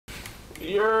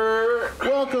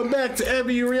Welcome back to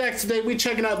Every React. Today we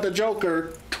checking out The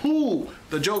Joker 2.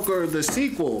 The Joker, the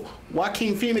sequel.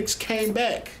 Joaquin Phoenix came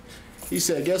back. He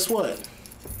said, guess what?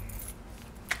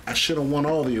 I should have won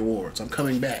all the awards. I'm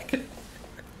coming back.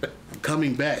 I'm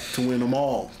coming back to win them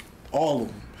all. All of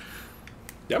them.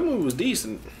 That movie was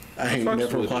decent. I ain't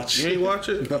never watched it. You ain't watch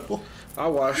it? No. I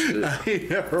watched it. I ain't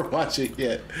never watched it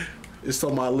yet. It's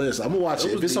on my list. I'm gonna watch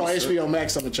it. If it's on HBO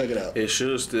Max, I'm gonna check it out. It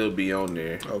should still be on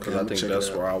there. Okay, I think that's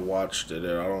where I watched it.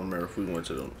 I don't remember if we went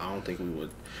to them. I don't think we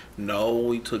would. No,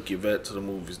 we took Yvette to the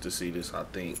movies to see this. I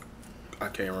think. I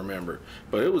can't remember,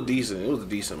 but it was decent. It was a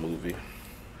decent movie.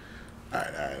 All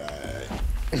right.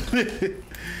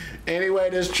 Anyway,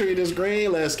 this tree is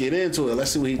green. Let's get into it. Let's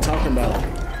see what he's talking about.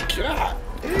 God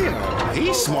damn,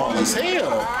 he's small as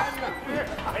hell.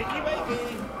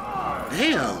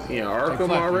 Damn. Yeah, Arkham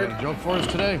already. Joke for us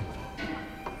today.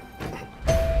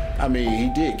 I mean, he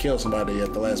did kill somebody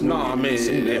at the last movie. No, I mean,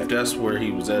 if that's where he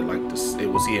was at, like this, it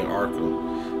was he in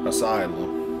Arkham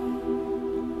Asylum.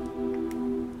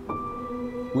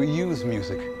 We use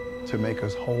music to make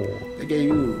us whole, They gave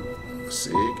you a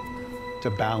cig. to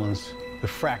balance the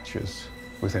fractures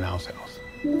within ourselves.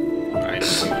 I didn't know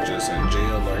if he was just in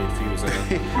jail or if he was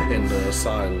in the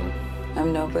asylum.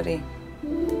 I'm nobody.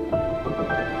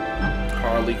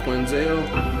 Harley Quinzel.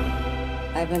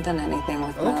 I haven't done anything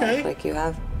with my life like you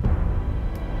have.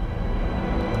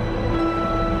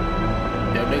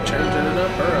 Yeah, they changing it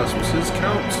up. Her ass was his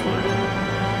counselor.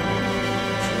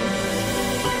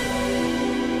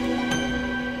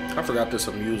 I forgot this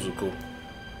a musical.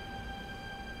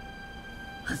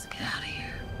 Let's get out of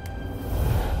here.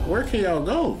 Where can y'all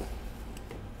go?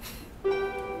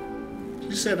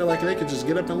 You said it like they could just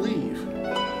get up and leave.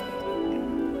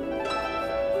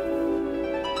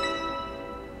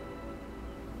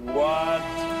 What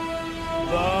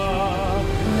the world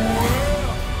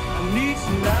needs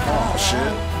now? Oh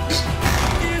shit!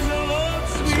 Is a love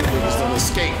This sweet nigga's done love.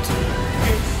 escaped.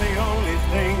 It's the only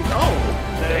thing Oh,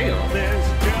 that damn. there's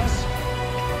just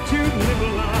to live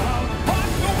love.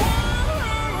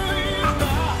 What the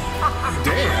world is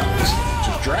damn!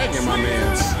 Just dragging my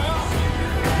man's.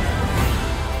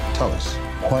 Tell us,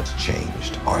 what's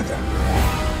changed, Arthur?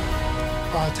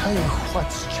 I'll tell you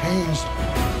what's changed.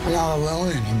 I'm not alone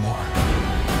anymore.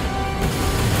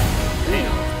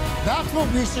 Damn. That's what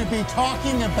we should be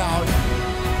talking about.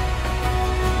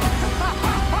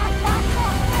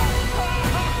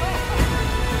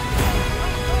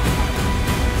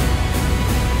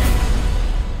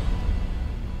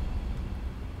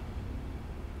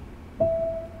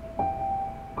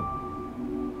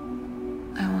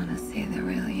 I want to see the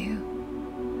real you.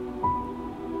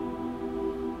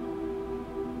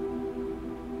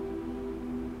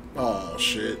 Oh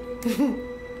shit!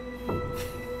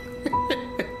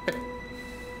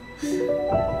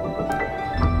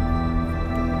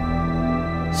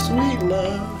 Sweet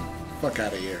love. Fuck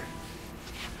out of here.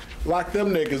 Lock them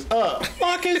niggas up.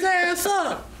 Lock his ass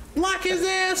up. Lock his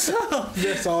ass up.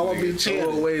 That's all I'll be Throw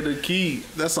chanting. away the key.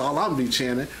 That's all I'm be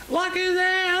chanting. Lock his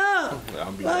ass up.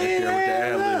 I'll be Lock right his there with the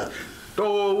ass ad-lib. up.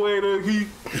 Throw away the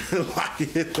key. Lock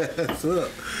his ass up.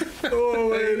 Throw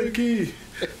away the key.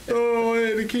 Throw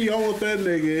away the key. I want that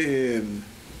nigga in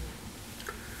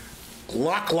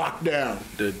lock down.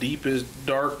 The deepest,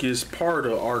 darkest part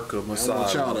of Arkham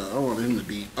Asylum. I want him to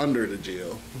be under the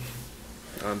jail.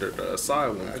 Under the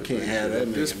asylum. I can't have that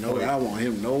nigga. No, I want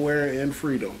him nowhere in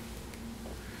freedom.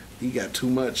 He got too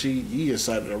much. He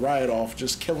decided to riot off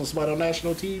just killing somebody on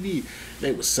national TV.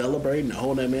 They was celebrating and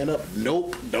holding that man up.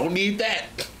 Nope, don't need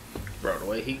that. Bro, the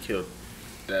way he killed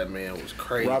that man was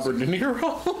crazy. Robert De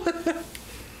Niro.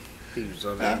 He was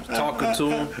talking to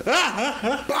him.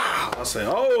 I said,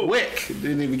 oh. Quick.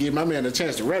 Didn't even give my man a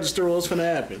chance to register what was finna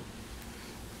happen.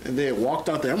 And then walked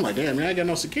out there. I'm like, damn, man, I ain't got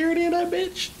no security in that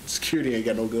bitch. Security ain't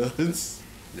got no guns.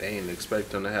 They ain't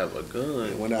expect him to have a gun.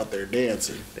 They went out there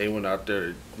dancing. They went out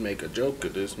there to make a joke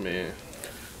of this man.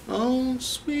 Oh,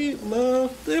 sweet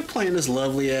love. They're playing this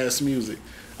lovely ass music.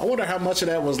 I wonder how much of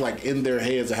that was like in their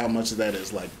heads and how much of that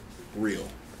is like real.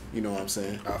 You know what I'm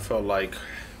saying? I felt like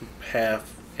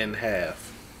half and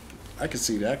half. I can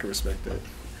see that. I can respect that.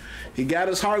 He got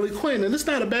his Harley Quinn, and it's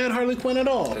not a bad Harley Quinn at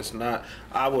all. It's not.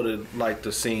 I would have liked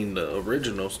to seen the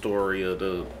original story of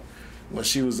the When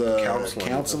she was a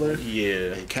counselor,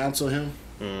 Yeah. and counsel him.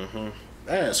 Mm-hmm.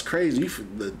 That's crazy.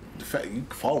 The fact you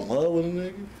fall in love with a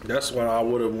nigga. That's what I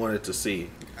would have wanted to see.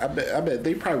 I bet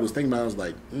they probably was thinking about it, was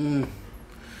like, you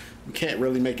can't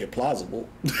really make it plausible.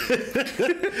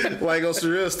 Like on some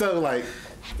real stuff, like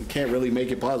you can't really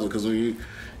make it plausible because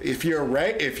if you're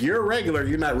regular,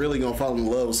 you're not really gonna fall in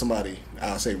love with somebody.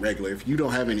 I'll say regular. If you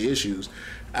don't have any issues,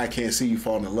 I can't see you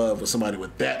falling in love with somebody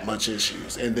with that much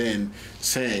issues. And then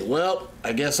saying, well,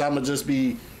 I guess I'm going to just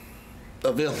be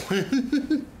a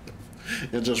villain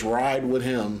and just ride with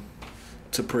him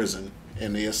to prison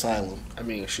in the asylum. I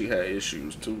mean, she had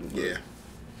issues too. Yeah.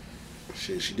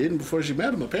 She didn't before she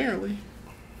met him, apparently.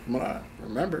 From what I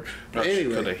remember. But she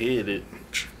anyway. could have hid it.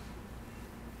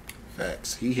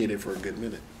 Facts. He hid it for a good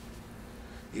minute.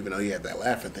 Even though he had that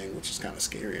laughing thing, which is kind of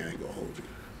scary. I ain't gonna hold you.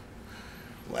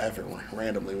 Laughing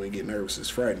randomly when you get nervous is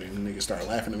frightening. Niggas start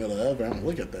laughing in the middle of the elevator. I'm gonna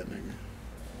look at that nigga.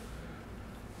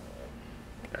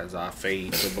 As I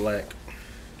fade to black.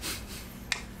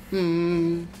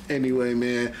 Anyway,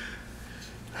 man.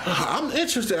 I'm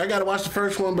interested. I gotta watch the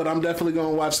first one, but I'm definitely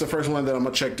gonna watch the first one. Then I'm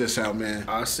gonna check this out, man.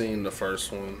 I seen the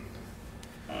first one.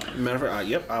 Matter of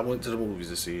fact, I went to the movies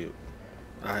to see it.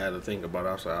 I had to think about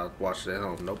it. So I watched it at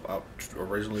home. Nope, I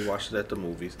originally watched it at the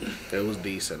movies. It was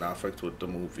decent. I fucked with the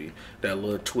movie. That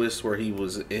little twist where he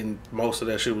was in, most of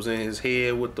that shit was in his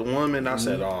head with the woman. I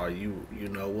said, oh, you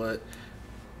know what?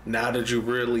 Now that you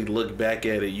really look back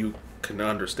at it, you can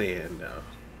understand now.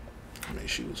 I mean,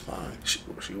 she was fine.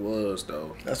 She was,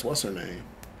 though. That's what's her name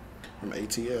from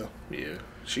ATL. Yeah,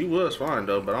 she was fine,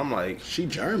 though. But I'm like, she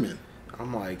German.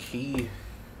 I'm like, he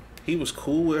was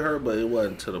cool with her, but it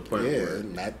wasn't to the point where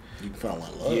you fell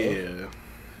in love. Yeah,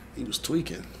 he was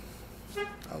tweaking.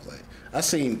 I was like, I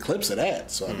seen clips of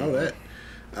that, so I know that.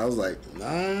 I was like,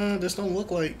 nah, this don't look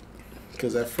like.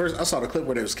 Because at first I saw the clip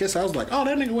where they was kissing. I was like, oh,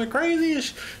 that nigga went crazy.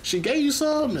 And she gave you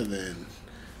something, and then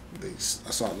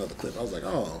I saw another clip. I was like,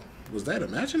 oh, was that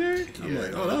imaginary? I'm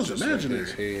like, oh, that was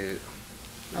imaginary.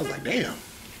 I was like, damn.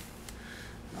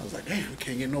 We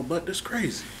can't get no butt. This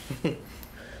crazy.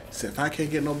 Said, if I can't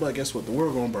get no butt, guess what? The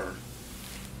world gonna burn.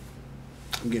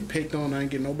 I'm getting picked on. I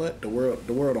ain't getting no butt. The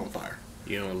world on fire.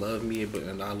 You don't love me,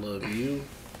 and I love you.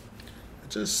 I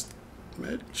just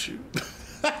met you.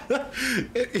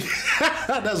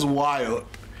 That's wild.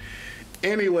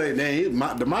 Anyway,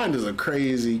 man, the mind is a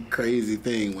crazy, crazy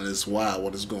thing when it's wild,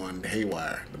 when it's going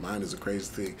haywire. The mind is a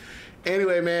crazy thing.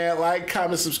 Anyway, man, like,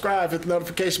 comment, subscribe, hit the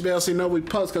notification bell so you know we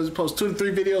post, because we post 2 to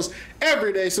 3 videos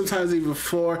every day, sometimes even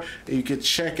 4. And you can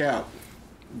check out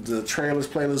the trailers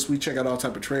playlist. We check out all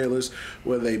type of trailers,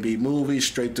 whether they be movies,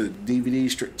 straight to DVD,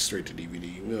 straight to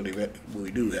DVD. We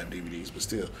do have DVDs, but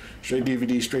still, straight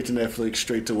DVD, straight to Netflix,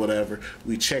 straight to whatever.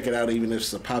 We check it out, even if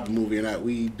it's a popular movie or not.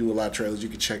 We do a lot of trailers. You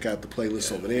can check out the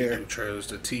playlist over there. We do trailers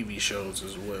to TV shows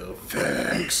as well.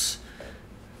 Facts.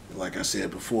 Like I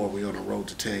said before, we on the road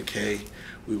to 10K.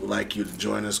 We would like you to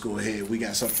join us. Go ahead. We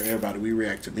got something for everybody. We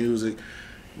react to music.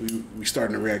 We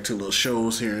starting to react to little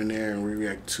shows here and there, and we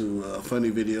react to funny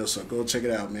videos. So go check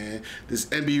it out, man. This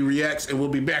NBU Reacts, and we'll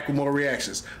be back with more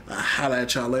reactions. Holla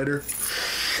at y'all later.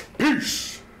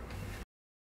 Peace.